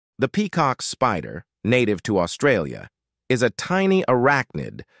The peacock spider, native to Australia, is a tiny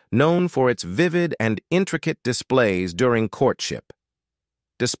arachnid known for its vivid and intricate displays during courtship.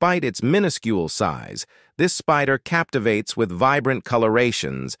 Despite its minuscule size, this spider captivates with vibrant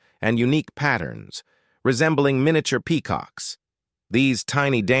colorations and unique patterns, resembling miniature peacocks. These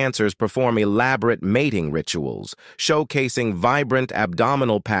tiny dancers perform elaborate mating rituals, showcasing vibrant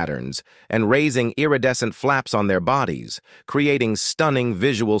abdominal patterns and raising iridescent flaps on their bodies, creating stunning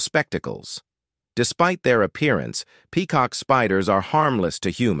visual spectacles. Despite their appearance, peacock spiders are harmless to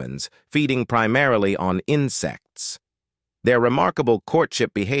humans, feeding primarily on insects. Their remarkable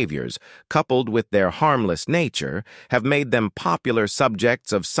courtship behaviors, coupled with their harmless nature, have made them popular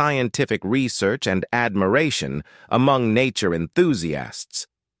subjects of scientific research and admiration among nature enthusiasts.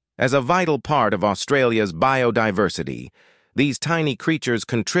 As a vital part of Australia's biodiversity, these tiny creatures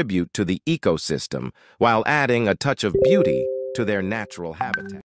contribute to the ecosystem while adding a touch of beauty to their natural habitat.